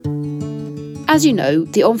As you know,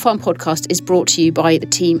 the On Farm podcast is brought to you by the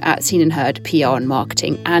team at Seen and Heard PR and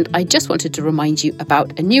Marketing, and I just wanted to remind you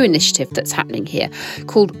about a new initiative that's happening here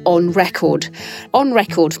called On Record. On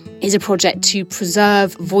Record is a project to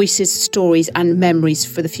preserve voices, stories and memories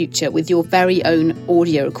for the future with your very own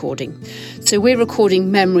audio recording. So we're recording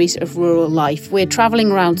memories of rural life. We're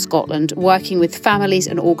travelling around Scotland, working with families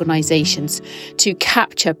and organisations to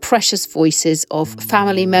capture precious voices of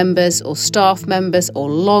family members or staff members or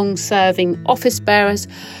long-serving office bearers,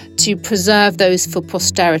 to preserve those for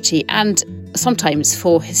posterity and sometimes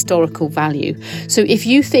for historical value. So if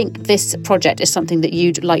you think this project is something that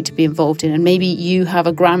you'd like to be involved in, and maybe you have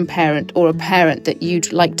a grandparent or a parent that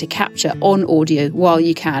you'd like to capture on audio while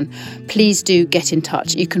you can, please do get in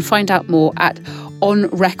touch. You can find out more at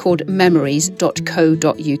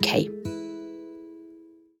onrecordmemories.co.uk.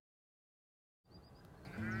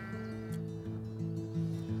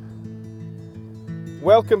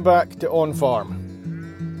 Welcome back to On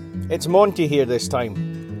Farm. It's Monty here this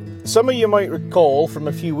time. Some of you might recall from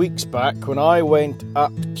a few weeks back when I went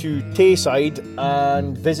up to Tayside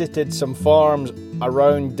and visited some farms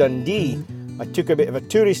around Dundee. I took a bit of a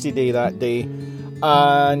touristy day that day,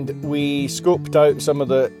 and we scoped out some of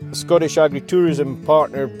the Scottish agri-tourism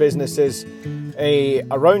partner businesses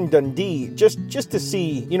around Dundee just to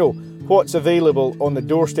see, what's available on the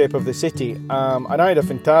doorstep of the city. And I had a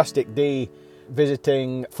fantastic day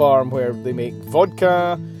visiting a farm where they make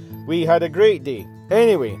vodka. We had a great day.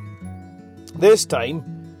 Anyway, this time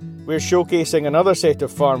we're showcasing another set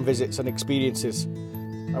of farm visits and experiences.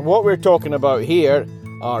 And what we're talking about here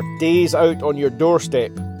are days out on your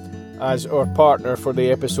doorstep, as our partner for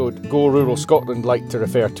the episode Go Rural Scotland like to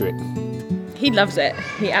refer to it. He loves it.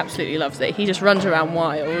 He absolutely loves it. He just runs around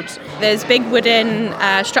wild. There's big wooden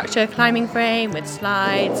structure climbing frame with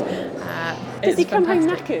slides. Does he come home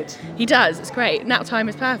knackered? He does. It's great. Nap time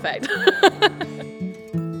is perfect.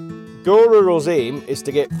 Go Rural's aim is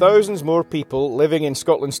to get thousands more people living in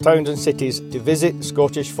Scotland's towns and cities to visit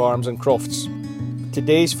Scottish farms and crofts.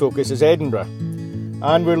 Today's focus is Edinburgh,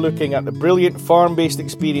 and we're looking at the brilliant farm-based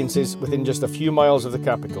experiences within just a few miles of the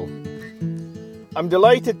capital. I'm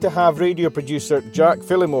delighted to have radio producer Jack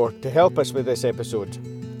Phillimore to help us with this episode.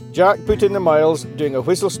 Jack put in the miles doing a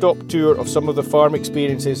whistle-stop tour of some of the farm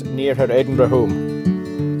experiences near her Edinburgh home.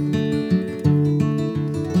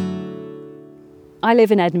 I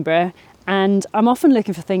live in Edinburgh and I'm often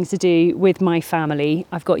looking for things to do with my family.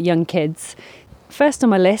 I've got young kids. First on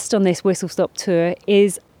my list on this whistle-stop tour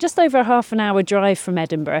is just over a half an hour drive from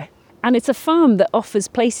Edinburgh. And it's a farm that offers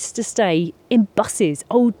places to stay in buses,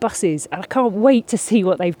 old buses. And I can't wait to see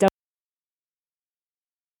what they've done.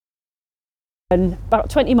 About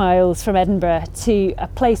 20 miles from Edinburgh to a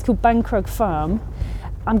place called Bankrug Farm.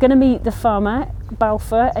 I'm going to meet the farmer,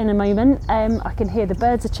 Balfour, in a moment. I can hear the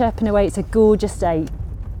birds are chirping away. It's a gorgeous day.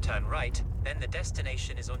 Turn right, then the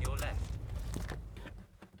destination is on your left.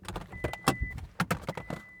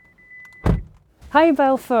 Hi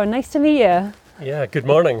Balfour, nice to meet you. Yeah, good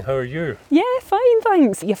morning. How are you? Yeah, fine,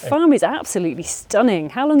 thanks. Your farm is absolutely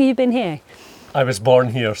stunning. How long have you been here? I was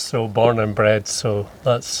born here, so born and bred, so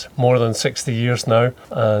that's more than 60 years now,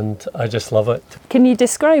 and I just love it. Can you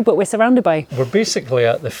describe what we're surrounded by? We're basically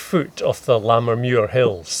at the foot of the Lammermuir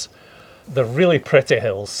Hills. They're really pretty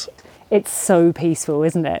hills. It's so peaceful,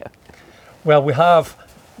 isn't it? Well, we have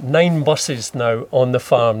 9 buses now on the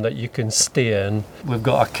farm that you can stay in. We've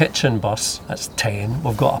got a kitchen bus, that's 10.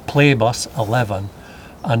 We've got a play bus, 11.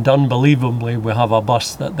 And unbelievably, we have a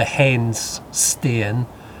bus that the hens stay in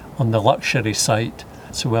on the luxury site.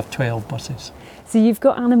 So we have 12 buses. So you've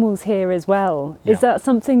got animals here as well. Yeah. Is that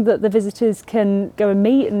something that the visitors can go and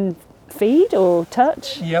meet and feed or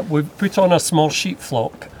touch? Yeah, we've put on a small sheep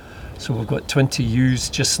flock. So we've got 20 ewes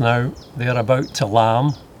just now. They're about to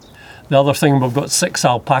lamb. The other thing, we've got 6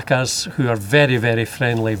 alpacas who are very, very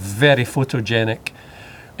friendly, very photogenic.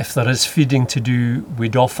 If there is feeding to do,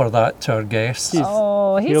 we'd offer that to our guests. He's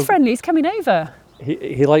friendly. He's coming over.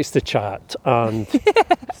 He likes to chat, and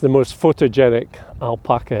it's the most photogenic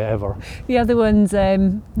alpaca ever. The other one's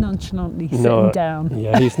nonchalantly sitting down.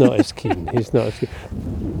 Yeah, he's not as keen.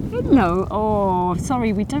 No, oh,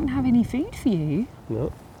 sorry, we don't have any food for you.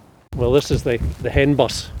 No. Well, this is the hen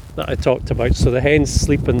bus that I talked about. So the hens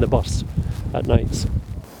sleep in the bus at nights.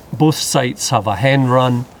 Both sites have a hen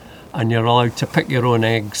run, and you're allowed to pick your own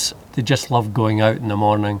eggs. They just love going out in the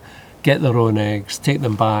morning, get their own eggs, take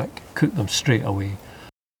them back, cook them straight away.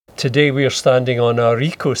 Today we are standing on our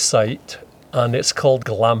eco site, and it's called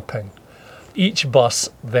glamping. Each bus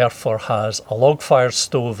therefore has a log-fired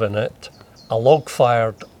stove in it, a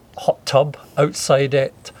log-fired hot tub outside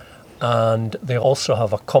it, and they also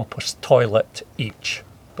have a compost toilet each.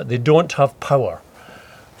 but they don't have power.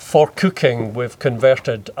 For cooking, we've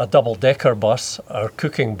converted a double-decker bus, our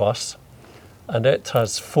cooking bus, and it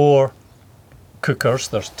has 4 cookers.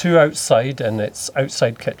 There's 2 outside in its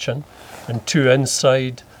outside kitchen and 2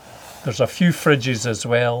 inside. There's a few fridges as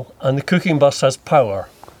well, and the cooking bus has power,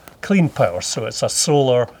 clean power, so it's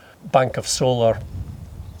a bank of solar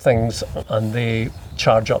things, and they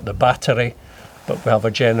charge up the battery, but we have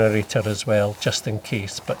a generator as well, just in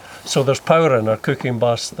case. So there's power in our cooking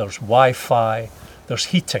bus, there's Wi-Fi, there's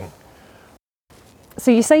heating. So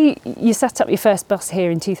you say you set up your first bus here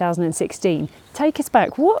in 2016. Take us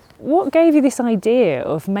back. What gave you this idea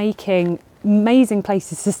of making amazing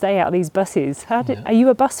places to stay out of these buses? Are you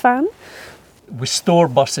a bus fan? We store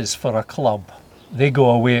buses for a club. They go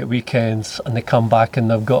away at weekends and they come back and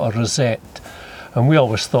they've got a rosette. And we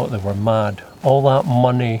always thought they were mad. All that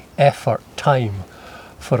money, effort, time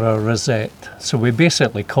for a rosette. So we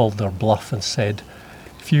basically called their bluff and said,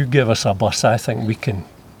 if you give us a bus, I think we can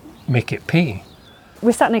make it pay.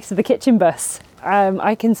 We're sat next to the kitchen bus.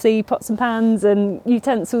 I can see pots and pans and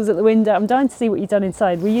utensils at the window. I'm dying to see what you've done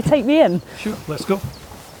inside. Will you take me in? Sure, let's go.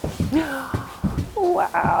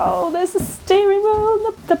 Wow, there's the steering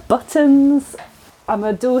wheel, the buttons. I'm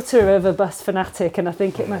a daughter of a bus fanatic and I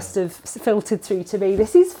think it must have filtered through to me.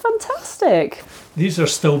 This is fantastic. These are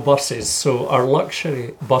still buses, so our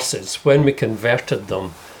luxury buses, when we converted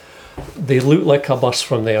them, they look like a bus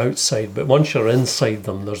from the outside, but once you're inside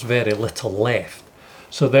them, there's very little left.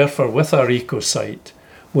 So therefore, with our EcoSite,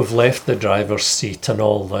 we've left the driver's seat and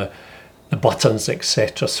all the buttons,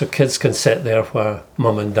 etc. So kids can sit there while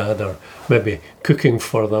mum and dad are maybe cooking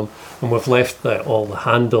for them. And we've left all the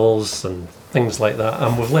handles and things like that.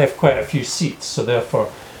 And we've left quite a few seats. So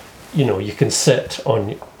therefore, you can sit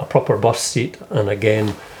on a proper bus seat and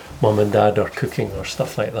again, mum and dad are cooking or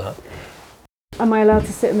stuff like that. Am I allowed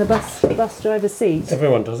to sit in the bus driver's seat?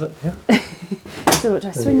 Everyone does it, yeah. So do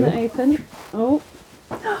I swing that open? Oh,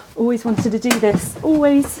 always wanted to do this.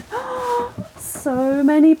 Always. So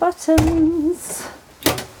many buttons.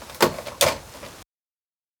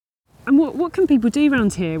 And what can people do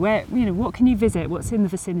around here? What can you visit? What's in the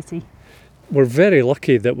vicinity? We're very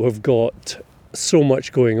lucky that we've got so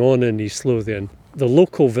much going on in East Lothian. The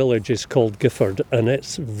local village is called Gifford and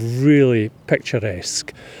it's really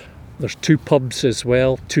picturesque. There's 2 pubs as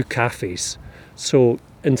well, 2 cafes. So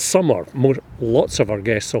in summer, lots of our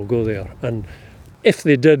guests will go there. And if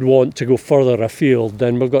they did want to go further afield,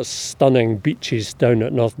 then we've got stunning beaches down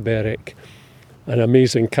at North Berwick, an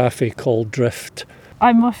amazing cafe called Drift.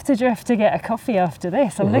 I'm off to Drift to get a coffee after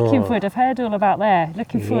this. I'm looking forward. I've heard all about there.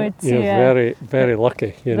 Looking forward to you're very, very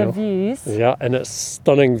lucky. The views. Yeah, and it's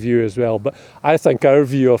stunning view as well. But I think our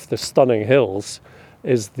view of the stunning hills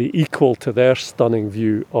is the equal to their stunning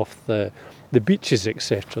view of the beaches,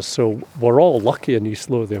 etc. So we're all lucky in East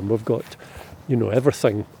Lothian. We've got,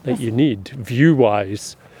 everything that you need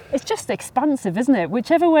view-wise. It's just expansive, isn't it?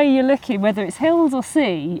 Whichever way you're looking, whether it's hills or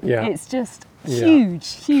sea, it's just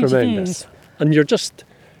huge tremendous. Views. And you're just,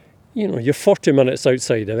 you're 40 minutes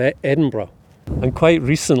outside of Edinburgh. And quite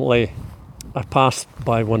recently, I passed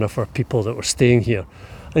by one of our people that were staying here,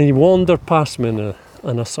 and he wandered past me,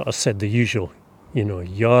 and I sort of said the usual,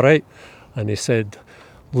 you all right? And he said,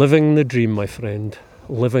 living the dream, my friend,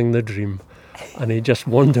 living the dream. And he just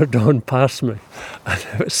wandered on past me. And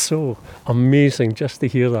it was so amazing just to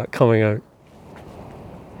hear that coming out.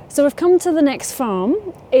 So we've come to the next farm.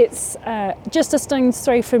 It's just a stone's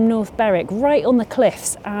throw from North Berwick, right on the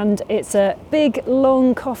cliffs. And it's a big,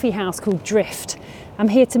 long coffee house called Drift. I'm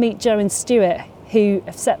here to meet Joe and Stuart, who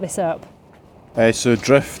have set this up. So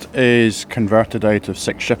Drift is converted out of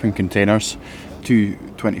 6 shipping containers, 2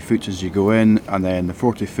 20-foots as you go in, and then the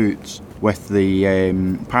 40-foots with the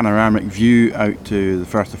panoramic view out to the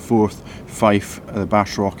Firth of Forth, Fife, the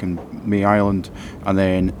Bass Rock and May Island, and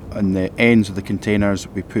then on the ends of the containers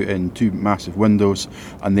we put in 2 massive windows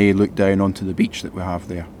and they look down onto the beach that we have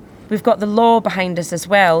there. We've got the Law behind us as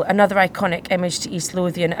well, another iconic image to East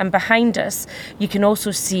Lothian, and behind us you can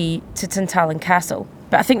also see to Tantallon Castle.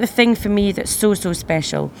 But I think the thing for me that's so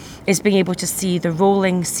special is being able to see the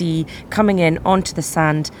rolling sea coming in onto the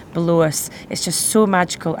sand below us. It's just so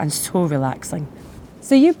magical and so relaxing.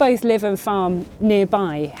 So you both live and farm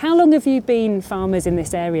nearby. How long have you been farmers in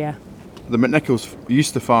this area? The McNichols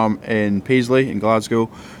used to farm in Paisley in Glasgow.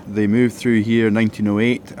 They moved through here in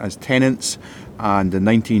 1908 as tenants, and in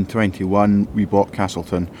 1921 we bought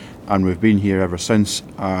Castleton, and we've been here ever since.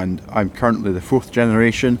 And I'm currently the 4th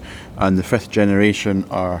generation, and the 5th generation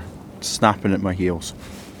are snapping at my heels.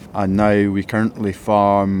 And now we currently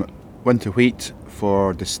farm winter wheat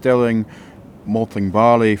for distilling, malting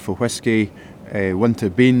barley for whisky, winter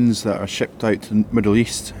beans that are shipped out to the Middle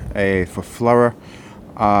East for flour,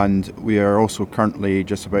 and we are also currently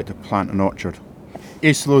just about to plant an orchard.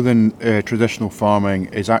 East Lothian traditional farming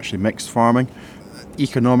is actually mixed farming.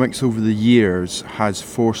 Economics over the years has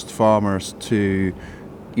forced farmers to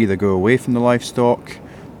either go away from the livestock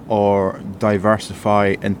or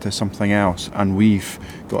diversify into something else, and we've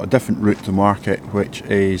got a different route to market, which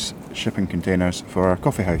is shipping containers for our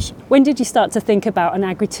coffee house. When did you start to think about an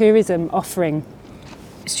agritourism offering?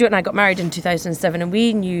 Stuart and I got married in 2007, and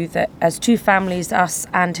we knew that as two families, us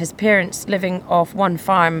and his parents, living off one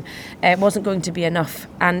farm, it wasn't going to be enough.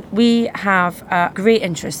 And we have a great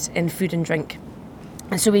interest in food and drink.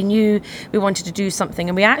 And so we knew we wanted to do something,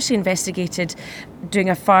 and we actually investigated doing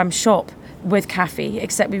a farm shop with cafe,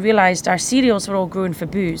 except we realised our cereals were all grown for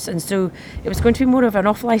booze, and so it was going to be more of an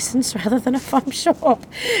off licence rather than a farm shop.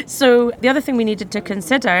 So the other thing we needed to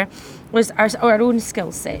consider was our own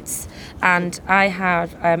skill sets, and I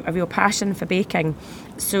have a real passion for baking.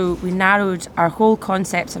 So we narrowed our whole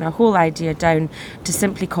concept and our whole idea down to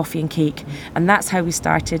simply coffee and cake, and that's how we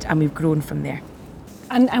started, and we've grown from there.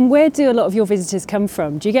 And where do a lot of your visitors come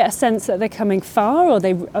from? Do you get a sense that they're coming far, or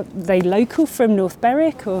are they local from North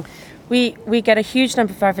Berwick? Or we get a huge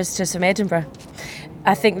number of our visitors from Edinburgh.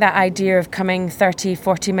 I think that idea of coming 30,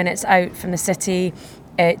 40 minutes out from the city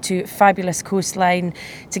to fabulous coastline,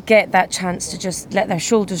 to get that chance to just let their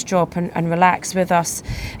shoulders drop and relax with us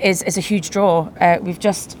is a huge draw. We've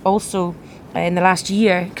just also, in the last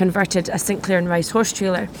year, converted a Sinclair and Rice horse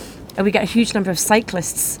trailer, and we get a huge number of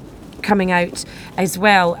cyclists coming out as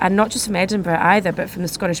well, and not just from Edinburgh either, but from the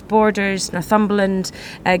Scottish borders, Northumberland,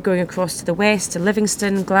 going across to the west to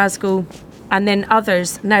Livingston, Glasgow, and then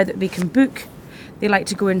others, now that we can book, they like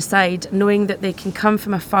to go inside, knowing that they can come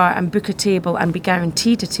from afar and book a table and be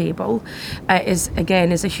guaranteed a table, is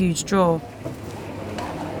a huge draw.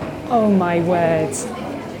 oh my word,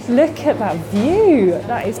 look at that view!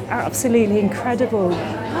 That is absolutely incredible.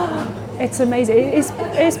 It's amazing.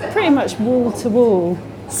 It's pretty much wall to wall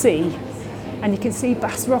sea, and you can see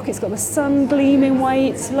Bass Rock. It's got the sun gleaming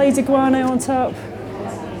white, loads of guano on top.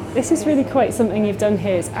 This is really quite something you've done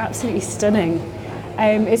here. It's absolutely stunning.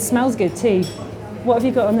 It smells good too. What have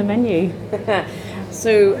you got on the menu?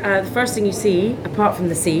 So the first thing you see, apart from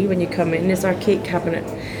the sea when you come in, is our cake cabinet,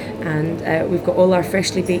 and we've got all our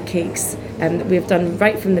freshly baked cakes that we've done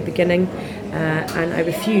right from the beginning, and I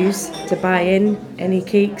refuse to buy in any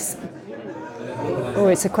cakes. Oh,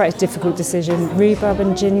 it's quite a difficult decision. Rhubarb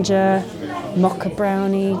and ginger, mocha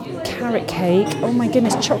brownie, carrot cake. Oh my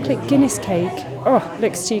goodness, chocolate Guinness cake. Oh,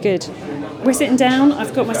 looks too good. We're sitting down.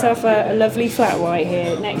 I've got myself a lovely flat white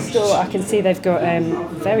here. Next door, I can see they've got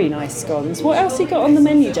very nice scones. What else have you got on the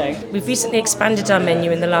menu, Jo? We've recently expanded our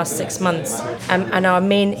menu in the last 6 months, and our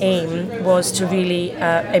main aim was to really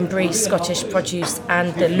embrace Scottish produce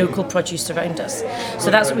and the local produce around us. So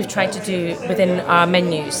that's what we've tried to do within our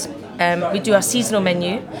menus. We do our seasonal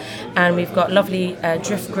menu, and we've got lovely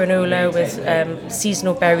drift granola with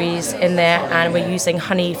seasonal berries in there, and we're using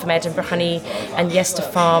honey from Edinburgh Honey and Yester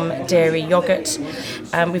Farm dairy yoghurt.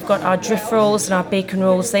 We've got our drift rolls and our bacon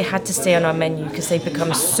rolls. They had to stay on our menu because they've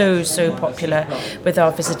become so popular with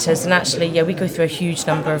our visitors, and actually we go through a huge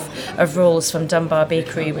number of rolls from Dunbar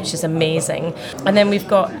Bakery, which is amazing. And then we've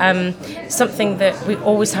got something that we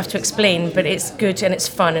always have to explain, but it's good and it's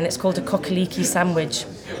fun, and it's called a cockaliki sandwich.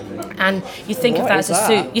 And you think of that as a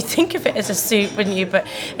soup. You think of it as a soup, wouldn't you? But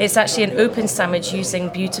it's actually an open sandwich using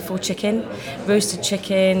beautiful chicken, roasted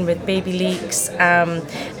chicken with baby leeks, and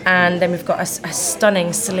then we've got a stunning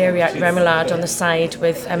celeriac remoulade on the side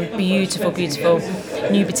with beautiful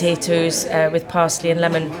new potatoes with parsley and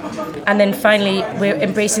lemon. And then finally, we're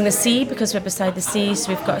embracing the sea because we're beside the sea, so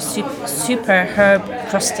we've got a super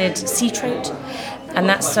herb-crusted sea trout, and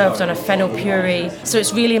that's served on a fennel puree. So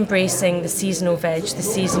it's really embracing the seasonal veg, the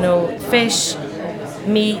seasonal fish,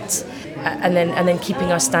 meat, and then keeping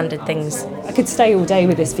our standard things. I could stay all day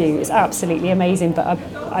with this view. It's absolutely amazing, but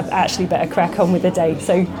I'd actually better crack on with the day.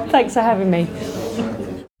 So thanks for having me.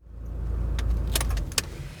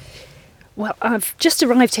 Well, I've just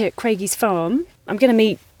arrived here at Craigie's farm. I'm going to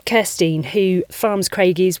meet Kirstine, who farms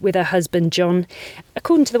Craigie's with her husband John.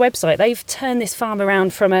 According to the website, they've turned this farm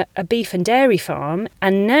around from a beef and dairy farm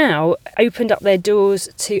and now opened up their doors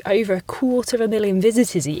to over 250,000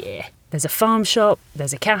 visitors a year. There's a farm shop,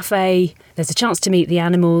 there's a cafe, there's a chance to meet the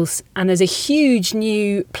animals, and there's a huge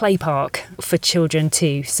new play park for children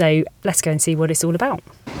too. So let's go and see what it's all about.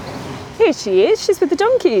 Here she is, she's with the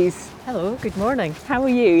donkeys. Hello, good morning. How are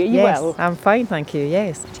you? Are you yes, well? I'm fine, thank you,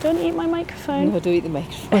 yes. Don't eat my microphone. No, don't eat the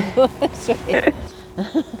microphone. That's right.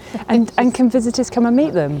 And can visitors come and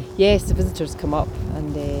meet them? Yes, the visitors come up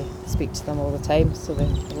and speak to them all the time, so they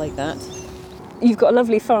like that. You've got a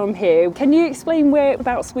lovely farm here. Can you explain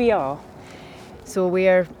whereabouts we are? So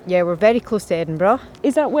we're very close to Edinburgh.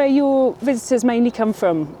 Is that where your visitors mainly come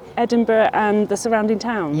from? Edinburgh and the surrounding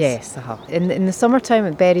towns? Yes, In the summertime,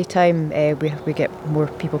 at berry time, we get more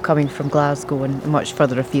people coming from Glasgow and much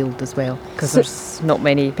further afield as well, because there's not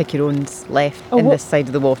many pick-your-owns left this side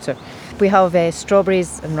of the water. We have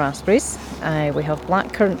strawberries and raspberries. We have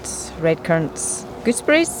black currants, red currants,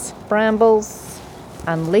 gooseberries, brambles,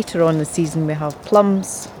 and later on in the season we have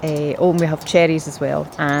plums, we have cherries as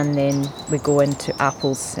well, and then we go into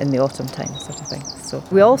apples in the autumn time, sort of thing. So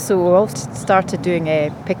we also started doing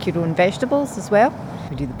pick your own vegetables as well.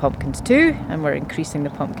 We do the pumpkins too, and we're increasing the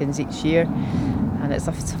pumpkins each year, and it's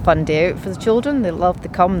a fun day out for the children. They love to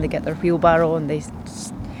come, they get their wheelbarrow and they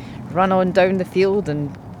just run on down the field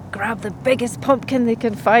and grab the biggest pumpkin they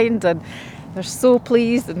can find, and they're so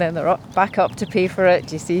pleased, and then they're back up to pay for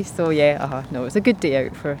it, you see. So it's a good day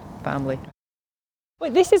out for family.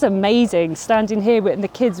 Wait, this is amazing, standing here with the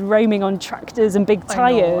kids roaming on tractors and big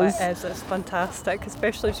tyres. I know, it is. It's fantastic,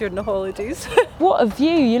 especially during the holidays. What a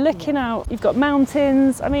view, you're looking out, you've got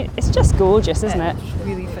mountains. I mean, it's just gorgeous, isn't it? It's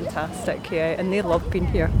really fantastic, yeah, and they love being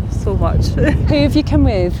here so much. Who have you come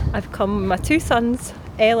with? I've come with my two sons,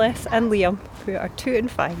 Ellis and Liam, who are 2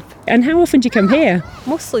 and 5. And how often do you come here?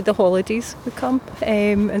 Mostly the holidays we come,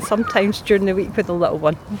 and sometimes during the week with the little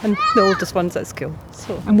one, and the oldest one's at school.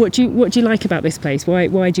 So. And what do you like about this place? Why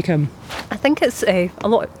do you come? I think it's a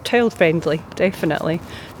lot child friendly, definitely.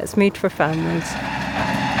 It's made for families.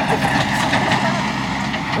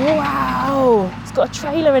 Wow, it's got a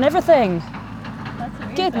trailer and everything.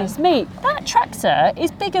 Goodness me, that tractor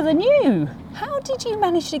is bigger than you. How did you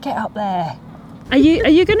manage to get up there? Are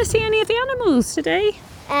you going to see any of the animals today?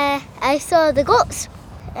 I saw the goats,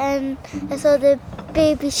 and I saw the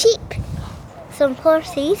baby sheep, some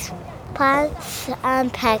horses, plants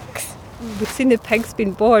and pigs. We've seen the pigs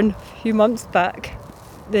being born a few months back.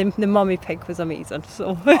 The mummy pig was amazing,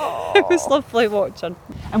 so it was lovely watching.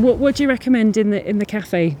 And what do you recommend in the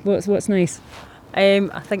cafe? What's nice? I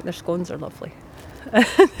think their scones are lovely.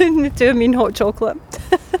 They do mean hot chocolate.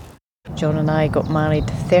 John and I got married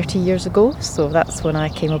 30 years ago, so that's when I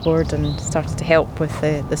came aboard and started to help with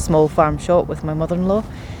the small farm shop with my mother-in-law.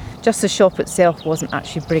 Just the shop itself wasn't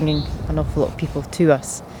actually bringing an awful lot of people to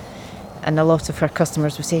us, and a lot of her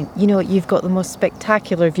customers were saying, you've got the most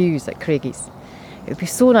spectacular views at Craigie's. It would be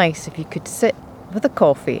so nice if you could sit with a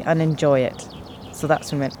coffee and enjoy it. So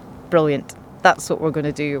that's when we went, brilliant, that's what we're going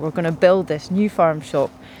to do. We're going to build this new farm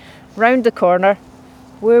shop round the corner,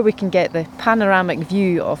 where we can get the panoramic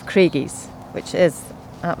view of Craigie's, which is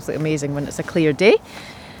absolutely amazing when it's a clear day.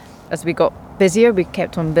 As we got busier, we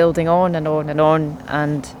kept on building on and on and on,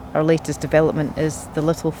 and our latest development is the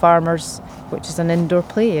Little Farmers, which is an indoor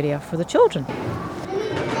play area for the children.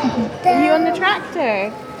 Are you on the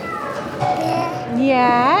tractor?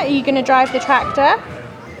 Yeah. Are you going to drive the tractor?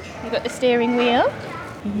 You've got the steering wheel?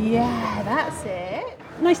 Yeah, that's it.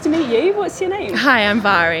 Nice to meet you. What's your name? Hi, I'm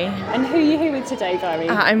Vari. And who are you here with today, Vari?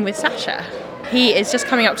 I'm with Sasha. He is just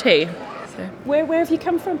coming up too. So. Where have you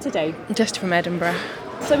come from today? Just from Edinburgh.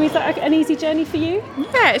 So is that an easy journey for you?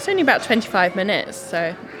 Yeah, it's only about 25 minutes,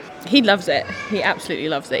 so he loves it. He absolutely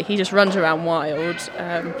loves it. He just runs around wild.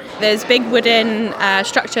 There's big wooden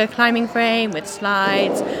structure climbing frame with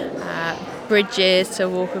slides, bridges to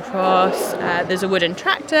walk across. There's a wooden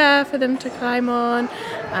tractor for them to climb on.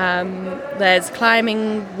 There's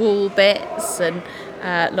climbing wall bits and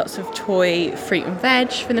lots of toy fruit and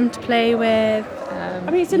veg for them to play with.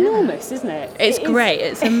 It's enormous, isn't it? It's great.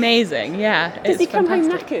 It's amazing. Yeah. Does he come home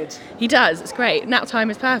fantastic. knackered? He does. It's great. Nap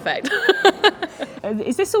time is perfect.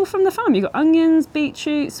 Is this all from the farm? You've got onions,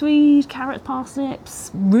 beetroot, swede, carrot,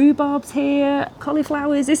 parsnips, rhubarbs here,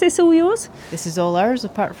 cauliflowers. Is this all yours? This is all ours,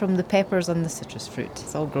 apart from the peppers and the citrus fruit.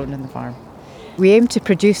 It's all grown in the farm. We aim to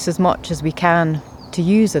produce as much as we can to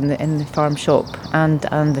use in the farm shop and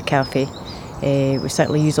the cafe. We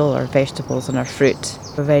certainly use all our vegetables and our fruit.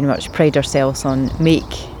 We very much pride ourselves on make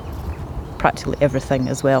practically everything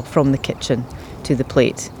as well, from the kitchen to the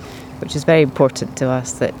plate, which is very important to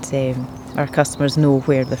us, that our customers know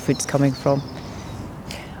where the food's coming from.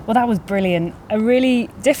 Well, that was brilliant. A really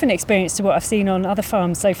different experience to what I've seen on other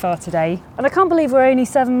farms so far today. And I can't believe we're only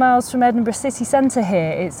 7 miles from Edinburgh city centre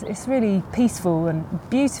here. It's really peaceful and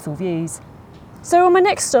beautiful views. So on my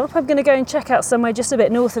next stop, I'm going to go and check out somewhere just a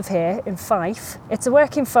bit north of here in Fife. It's a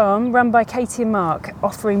working farm run by Katie and Mark,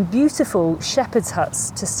 offering beautiful shepherd's huts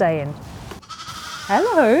to stay in.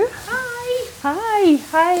 Hello. Hi. Hi.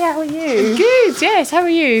 Hi, how are you? Good, yes. How are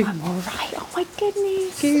you? I'm all right. my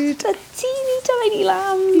goodness. Good. A teeny tiny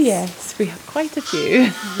lambs. Yes, we have quite a few.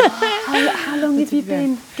 How long have you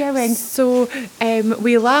been going? So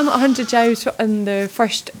we lamb 100 ewes in the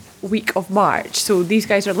first week of March. So these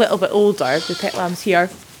guys are a little bit older, the pet lambs here.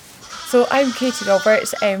 So I'm Katie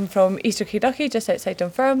Roberts from East Kilducky, just outside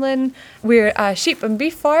Dunfermline. We're a sheep and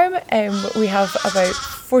beef farm. We have about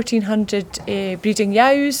 1,400 breeding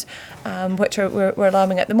ewes, which we're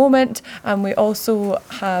lambing at the moment. And we also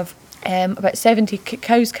have about 70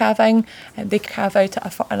 cows calving, and they calve out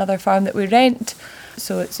at another farm that we rent.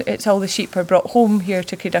 So it's all the sheep are brought home here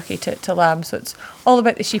to Kilducky to lamb. So it's all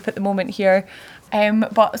about the sheep at the moment here.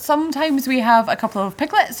 But sometimes we have a couple of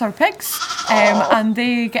piglets or pigs, and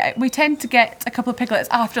we tend to get a couple of piglets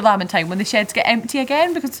after lambing time when the sheds get empty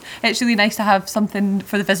again, because it's really nice to have something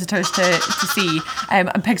for the visitors to see.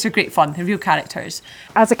 And pigs are great fun; they're real characters.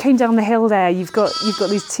 As I came down the hill there, you've got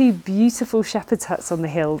these two beautiful shepherd's huts on the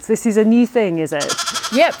hills. This is a new thing, is it?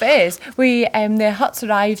 Yep, it is. The huts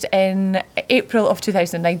arrived in April of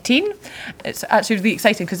 2019. It's actually really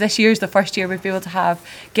exciting because this year is the first year we've been able to have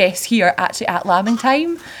guests here actually at lambing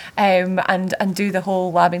time, and do the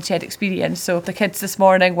whole lambing shed experience. So the kids this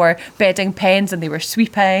morning were bedding pens and they were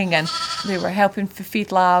sweeping and they were helping to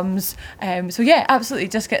feed lambs. So yeah, absolutely,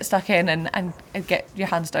 just get stuck in and get your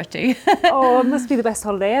hands dirty. Oh, it must be the best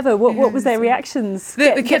holiday ever. What was their reactions?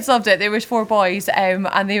 The kids loved it. There was 4 boys,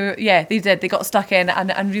 and they got stuck in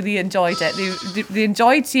and really enjoyed it. They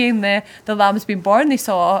enjoyed seeing the lambs being born. They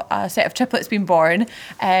saw a set of triplets being born,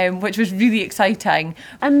 which was really exciting.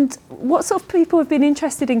 And what sort of people have been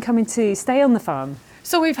interested in coming to stay on the farm?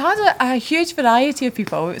 So we've had a huge variety of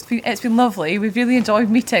people. It's been lovely. We've really enjoyed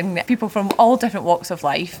meeting people from all different walks of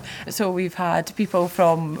life. So we've had people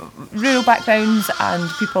from rural backgrounds and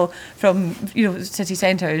people from city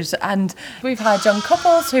centres, and we've had young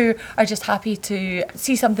couples who are just happy to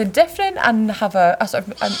see something different and have a sort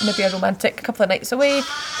of maybe a romantic couple of nights away.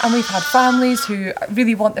 And we've had families who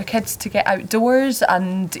really want their kids to get outdoors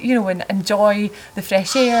and and enjoy the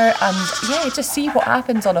fresh air and just see what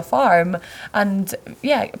happens on a farm and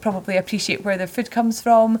probably appreciate where their food comes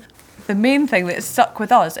from. The main thing that's stuck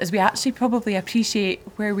with us is we actually probably appreciate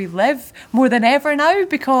where we live more than ever now,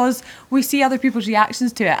 because we see other people's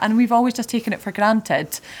reactions to it and we've always just taken it for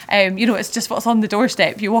granted. It's just what's on the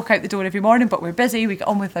doorstep. You walk out the door every morning, but we're busy, we get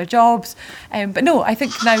on with our jobs. But no, I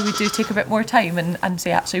think now we do take a bit more time and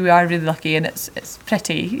say actually we are really lucky and it's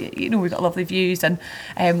pretty. We've got lovely views and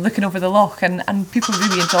looking over the loch, and people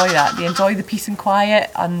really enjoy that. They enjoy the peace and quiet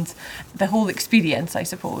and the whole experience, I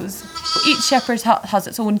suppose. Each shepherd's hut has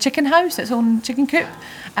its own chicken house, its own chicken coop,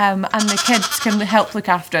 and the kids can help look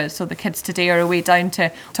after it. So the kids today are away down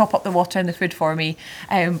to top up the water and the food for me,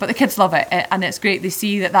 but the kids love it and it's great. They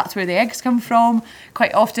see that that's where the eggs come from.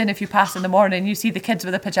 Quite often if you pass in the morning you see the kids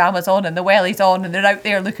with the pyjamas on and the wellies on and they're out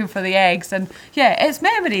there looking for the eggs, and it's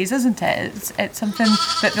memories, isn't it? It's something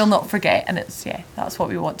that they'll not forget, and that's what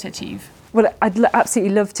we want to achieve. Well, I'd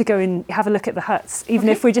absolutely love to go and have a look at the huts, even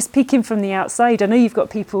if we're just peeking from the outside. I know you've got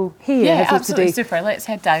people here. Yeah, absolutely, super. Let's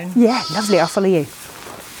head down. Yeah, lovely. I'll follow you.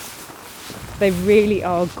 They really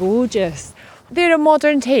are gorgeous. They're a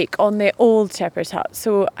modern take on the old shepherd's hut.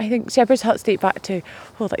 So I think shepherd's huts date back to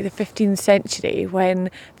the 15th century, when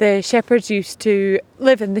the shepherds used to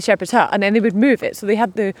live in the shepherd's hut and then they would move it. So they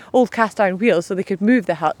had the old cast iron wheels so they could move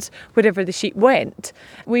the hut wherever the sheep went.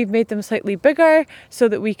 We've made them slightly bigger so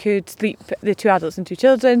that we could sleep the 2 adults and 2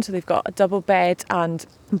 children. So they've got a double bed and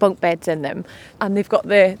bunk beds in them, and they've got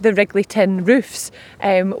the Wrigley tin roofs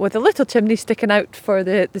with a little chimney sticking out for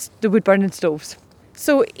the wood burning stoves.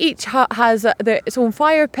 So each hut has its own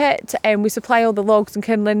fire pit, and we supply all the logs and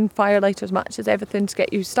kindling, fire lighters, matches, everything to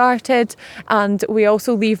get you started. And we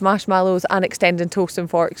also leave marshmallows and extending toast and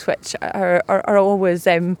forks, which are always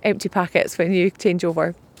empty packets when you change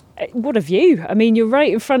over. What a view. I mean, you're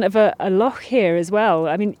right in front of a loch here as well.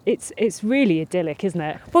 I mean, it's really idyllic, isn't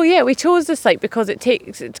it? Well, yeah, we chose this site because it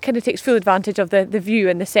kind of takes full advantage of the view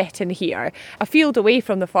and the setting here. A field away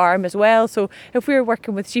from the farm as well, so if we're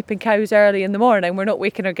working with sheep and cows early in the morning, we're not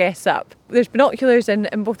waking our guests up. There's binoculars in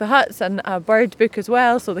both the huts and a bird book as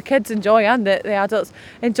well, so the kids enjoy and the adults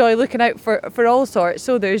enjoy looking out for all sorts.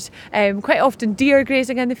 So there's quite often deer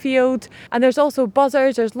grazing in the field, and there's also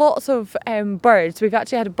buzzards. There's lots of birds. We've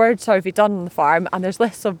actually had a bird survey done on the farm, and there's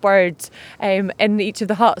lists of birds in each of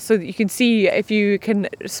the huts so that you can see if you can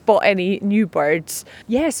spot any new birds.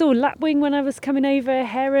 Yeah, so lapwing when I was coming over,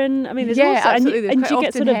 heron. I mean, there's absolutely. And do you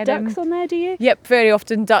get sort of ducks on there, do you? Yep, very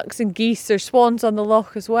often ducks and geese. There's swans on the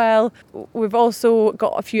loch as well. We've also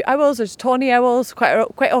got a few owls. There's tawny owls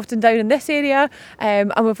quite often down in this area,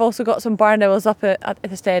 and we've also got some barn owls up at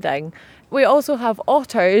the steading. We also have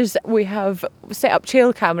otters. We have set up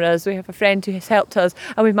trail cameras. We have a friend who has helped us,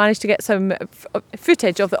 and we've managed to get some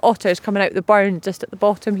footage of the otters coming out the burn just at the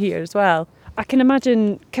bottom here as well. I can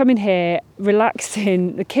imagine coming here,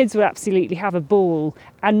 relaxing. The kids will absolutely have a ball,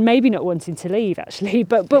 and maybe not wanting to leave actually.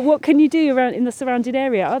 But what can you do around in the surrounding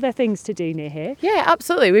area? Are there things to do near here? Yeah,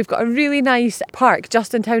 absolutely. We've got a really nice park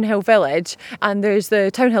just in Townhill Village, and there's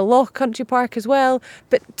the Townhill Loch Country Park as well.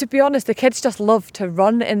 But to be honest, the kids just love to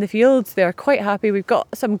run in the fields. They're quite happy. We've got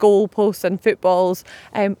some goal posts and footballs,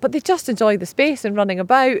 but they just enjoy the space and running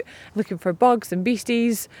about, looking for bugs and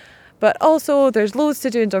beasties. But also there's loads to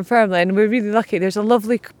do in Dunfermline. We're really lucky. There's a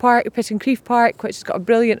lovely park, Pittencrieff Park, which has got a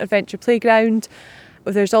brilliant adventure playground.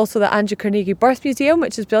 There's also the Andrew Carnegie Birth Museum,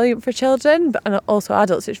 which is brilliant for children, and also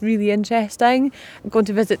adults. It's really interesting. I'm going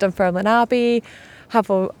to visit Dunfermline Abbey, have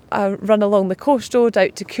a run along the coast road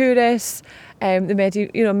out to Couris,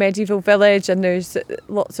 the medieval village, and there's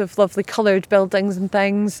lots of lovely coloured buildings and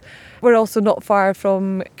things. We're also not far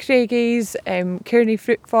from Craigie's, Kearney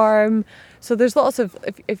Fruit Farm. So there's lots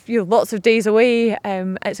of days away.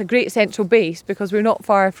 It's a great central base because we're not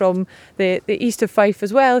far from the east of Fife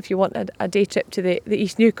as well. If you want a day trip to the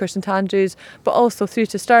East Neuk or St Andrews, but also through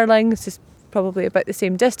to Stirling. This is probably about the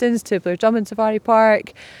same distance to Blair-Drummond Safari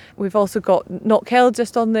Park. We've also got Knockhill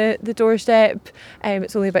just on the doorstep.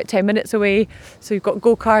 It's only about 10 minutes away. So you've got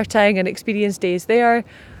go-karting and experience days there.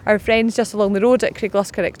 Our friends just along the road at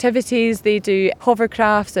Craigluscar Activities, they do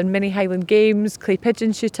hovercrafts and mini Highland games, clay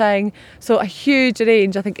pigeon shooting. So a huge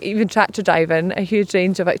range, I think even tractor driving, a huge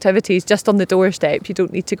range of activities just on the doorstep. You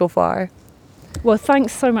don't need to go far. Well,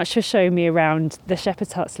 thanks so much for showing me around. The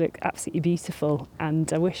shepherd's huts look absolutely beautiful,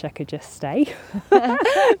 and I wish I could just stay.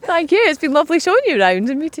 Thank you. It's been lovely showing you around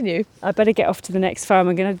and meeting you. I better get off to the next farm.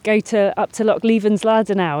 I'm going to go up to Loch Leven's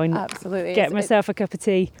Ladder now and absolutely get myself a cup of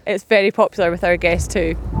tea. It's very popular with our guests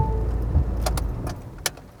too.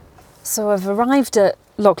 So I've arrived at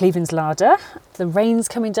Loch Leven's Ladder. The rain's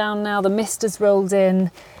coming down now, the mist has rolled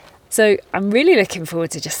in. So I'm really looking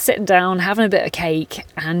forward to just sitting down, having a bit of cake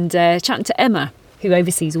and chatting to Emma, who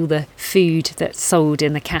oversees all the food that's sold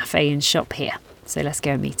in the cafe and shop here. So let's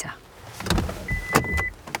go and meet her.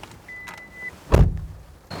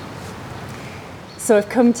 So I've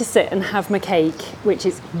come to sit and have my cake, which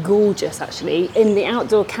is gorgeous actually, in the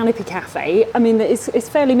outdoor canopy cafe. I mean, it's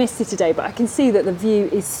fairly misty today, but I can see that the view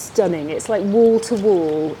is stunning. It's like wall to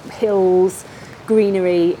wall, hills,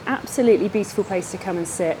 greenery, absolutely beautiful place to come and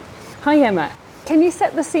sit. Hi Emma, can you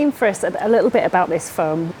set the scene for us a little bit about this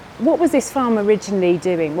farm? What was this farm originally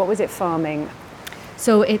doing? What was it farming?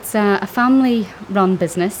 So it's a family-run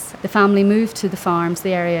business. The family moved to the farms,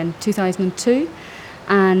 the area, in 2002.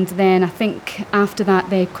 And then I think after that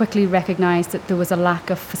they quickly recognised that there was a lack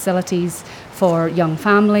of facilities for young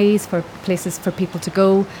families, for places for people to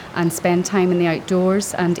go and spend time in the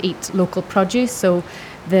outdoors and eat local produce. So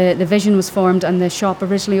the vision was formed, and the shop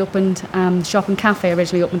originally opened, shop and cafe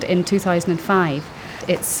originally opened in 2005.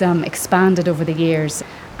 It's expanded over the years,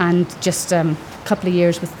 and just a couple of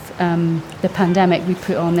years with the pandemic, we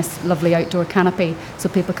put on this lovely outdoor canopy so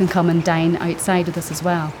people can come and dine outside with us as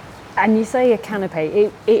well. And you say a canopy,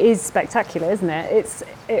 it is spectacular, isn't it?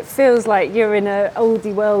 It feels like you're in a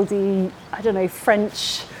oldie worldy, I don't know,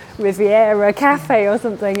 French Riviera cafe or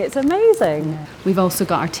something. It's amazing. Yeah. We've also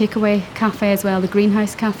got our takeaway cafe as well, the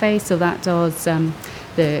Greenhouse Cafe, so that does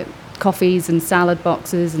the coffees and salad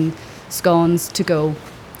boxes and scones to go.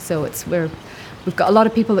 So we've got a lot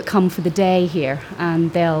of people that come for the day here,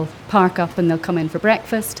 and they'll park up and they'll come in for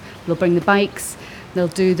breakfast. They'll bring the bikes.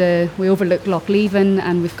 We overlook Loch Leven,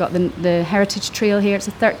 and we've got the Heritage Trail here. It's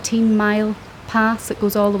a 13-mile pass that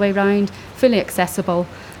goes all the way round, fully accessible,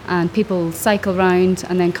 and people cycle round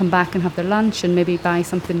and then come back and have their lunch and maybe buy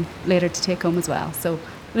something later to take home as well. So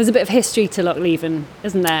there's a bit of history to Loch Leven,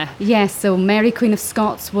 isn't there? Yes, so Mary Queen of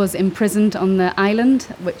Scots was imprisoned on the island,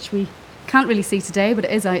 which we can't really see today, but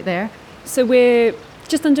it is out there. So we're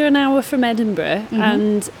just under an hour from Edinburgh,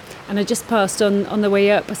 and I just passed on the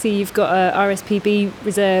way up. I see you've got a RSPB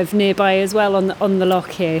reserve nearby as well on the loch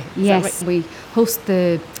here. Is yes, right? We host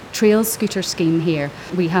the trail scooter scheme here.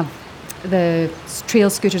 We have the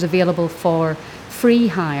trail scooters available for free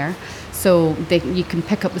hire, so you can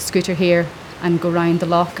pick up the scooter here and go round the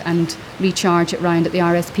loch and recharge it round at the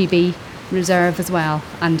RSPB reserve as well,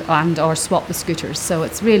 and or swap the scooters. So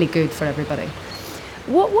it's really good for everybody.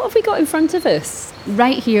 What have we got in front of us?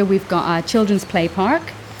 Right here we've got a children's play park,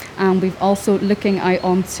 and we've also looking out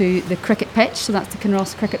onto the cricket pitch, so that's the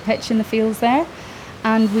Kinross cricket pitch in the fields there.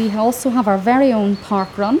 And we also have our very own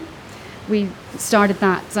park run, We started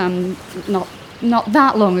that not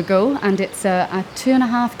that long ago, and it's a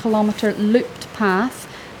 2.5 kilometre looped path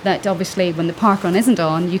that obviously when the park run isn't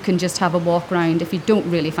on, you can just have a walk round if you don't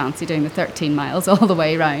really fancy doing the 13 miles all the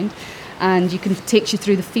way around. And you can take you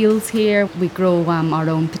through the fields here. We grow our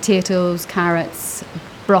own potatoes, carrots,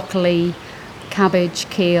 broccoli, cabbage,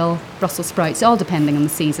 kale, Brussels sprouts, all depending on the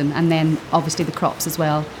season, and then obviously the crops as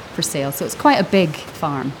well for sale. So it's quite a big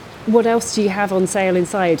farm. What else do you have on sale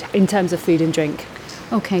inside in terms of food and drink?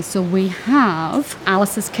 Okay, so we have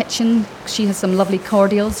Alice's Kitchen. She has some lovely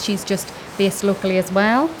cordials. She's just based locally as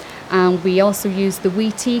well. And we also use the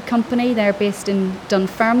Wee Tea Company. They're based in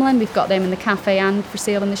Dunfermline. We've got them in the cafe and for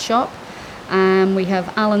sale in the shop. We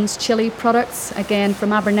have Alan's chili products, again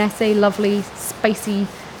from Abernethy, lovely spicy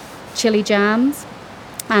chili jams.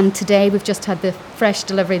 And today we've just had the fresh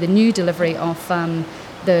delivery, the new delivery of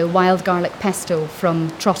the wild garlic pesto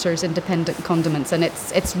from Trotter's Independent Condiments, and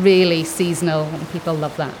it's really seasonal and people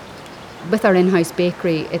love that. With our in-house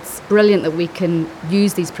bakery, it's brilliant that we can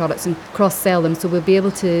use these products and cross-sell them, so we'll be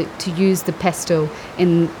able to use the pesto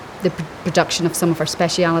in the production of some of our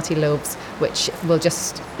speciality loaves, which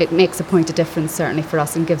it makes a point of difference certainly for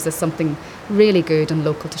us and gives us something really good and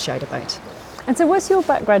local to shout about. And so what's your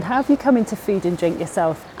background? How have you come into food and drink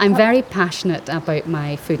yourself? I'm very passionate about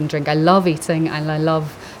my food and drink. I love eating and I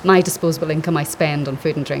love my disposable income I spend on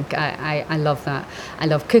food and drink. I love that. I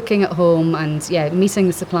love cooking at home and meeting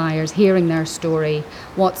the suppliers, hearing their story,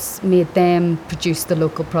 what's made them produce the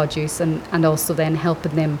local produce and also then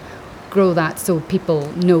helping them grow that so people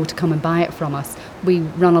know to come and buy it from us. We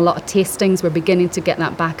run a lot of tastings. We're beginning to get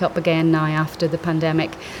that back up again now after the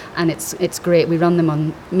pandemic, and it's great. We run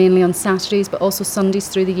them mainly on Saturdays but also Sundays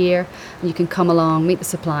through the year, and you can come along, meet the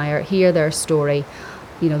supplier, hear their story,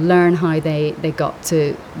 learn how they got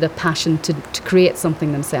to the passion to create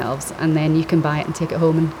something themselves, and then you can buy it and take it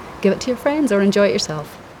home and give it to your friends or enjoy it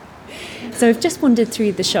yourself. So I've just wandered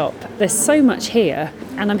through the shop. There's so much here,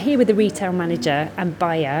 and I'm here with the retail manager and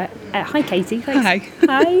buyer. Hi, Katie. Thanks. Hi.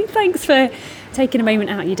 Hi. Thanks for taking a moment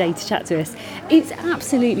out of your day to chat to us. It's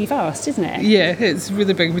absolutely vast, isn't it? Yeah, it's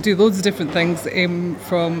really big. We do loads of different things,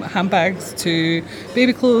 from handbags to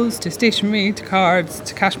baby clothes to stationery to cards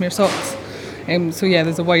to cashmere socks.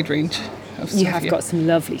 There's a wide range. You have got some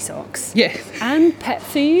lovely socks. Yeah. And pet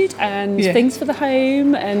food and things for the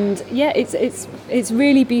home, and it's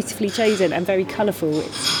really beautifully chosen and very colourful.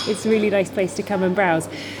 It's a really nice place to come and browse.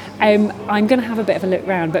 I'm going to have a bit of a look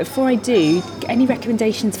round, but before I do, any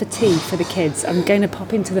recommendations for tea for the kids? I'm going to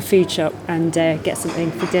pop into the food shop and get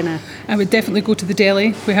something for dinner. I would definitely go to the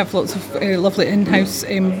deli. We have lots of lovely in-house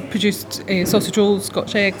produced sausage rolls,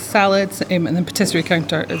 Scotch eggs, salads, and then patisserie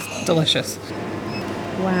counter is delicious.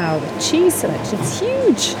 Wow, the cheese selection's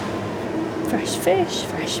huge. Fresh fish,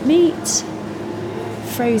 fresh meat,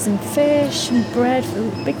 frozen fish and bread,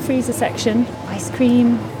 big freezer section, ice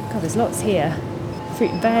cream. God, there's lots here.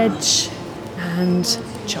 Fruit and veg and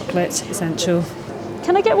chocolate, essential.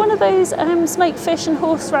 Can I get one of those smoked fish and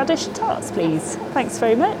horseradish tarts, please? Thanks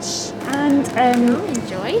very much. And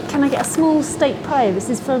enjoy. Can I get a small steak pie? This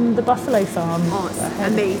is from the Buffalo Farm. Oh, it's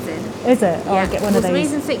amazing. Is it? Oh, I'll get one of those. It's the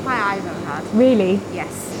most amazing steak pie I've ever had. Really? Yes.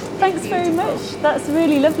 Thanks very much. That's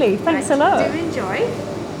really lovely. Thanks a lot. Do enjoy.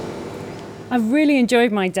 I've really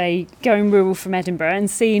enjoyed my day going rural from Edinburgh and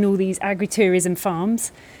seeing all these agritourism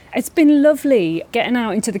farms. It's been lovely getting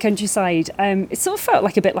out into the countryside. It sort of felt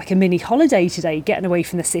like a bit like a mini holiday today, getting away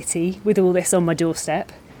from the city with all this on my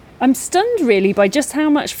doorstep. I'm stunned really by just how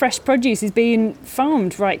much fresh produce is being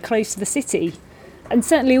farmed right close to the city. And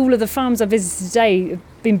certainly all of the farms I visited today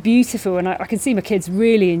have been beautiful, and I can see my kids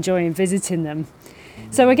really enjoying visiting them.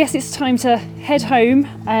 So I guess it's time to head home.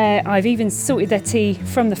 I've even sorted their tea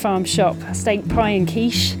from the farm shop, a steak pie and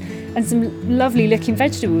quiche, and some lovely looking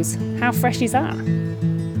vegetables. How fresh is that?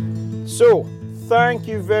 So, thank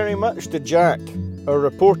you very much to Jack, our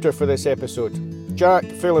reporter for this episode. Jack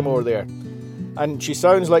Phillimore there. And she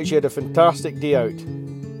sounds like she had a fantastic day out.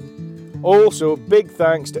 Also, big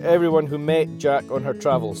thanks to everyone who met Jack on her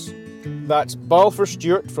travels. That's Balfour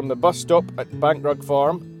Stewart from the bus stop at Bankrug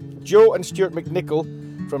Farm, Joe and Stuart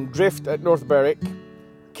McNichol from Drift at North Berwick,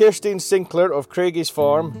 Kirstine Sinclair of Craigie's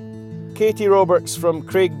Farm, Katie Roberts from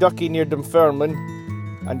Craig Ducky near Dunfermline,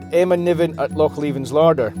 and Emma Niven at Lochleven's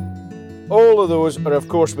Larder. All of those are of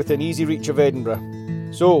course within easy reach of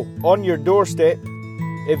Edinburgh. So, on your doorstep,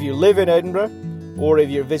 if you live in Edinburgh, or if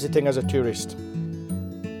you're visiting as a tourist.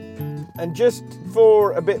 And just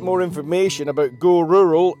for a bit more information about Go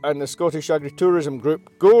Rural and the Scottish Agritourism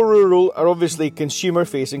Group, Go Rural are obviously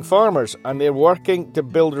consumer-facing farmers, and they're working to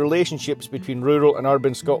build relationships between rural and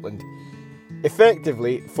urban Scotland.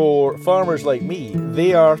 Effectively, for farmers like me,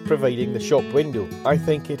 they are providing the shop window. I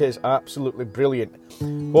think it is absolutely brilliant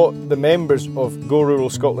what the members of Go Rural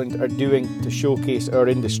Scotland are doing to showcase our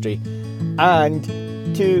industry and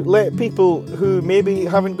to let people who maybe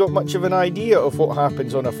haven't got much of an idea of what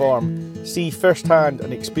happens on a farm see firsthand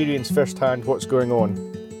and experience firsthand what's going on.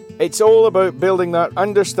 It's all about building that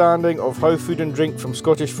understanding of how food and drink from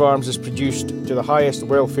Scottish farms is produced to the highest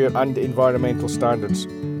welfare and environmental standards.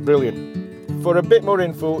 Brilliant. For a bit more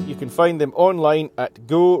info, you can find them online at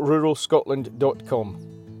goruralscotland.com.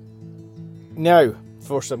 Now,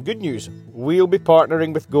 for some good news, we'll be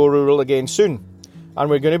partnering with Go Rural again soon,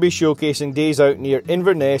 and we're going to be showcasing days out near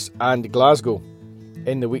Inverness and Glasgow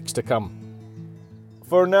in the weeks to come.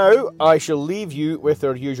 For now, I shall leave you with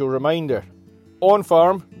our usual reminder. On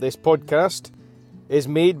Farm, this podcast, is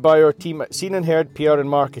made by our team at Seen and Heard PR and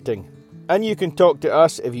Marketing. And you can talk to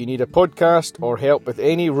us if you need a podcast or help with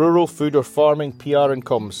any rural food or farming PR and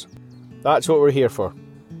comms. That's what we're here for.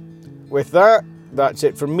 With that, that's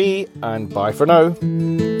it from me, and bye for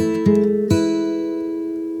now.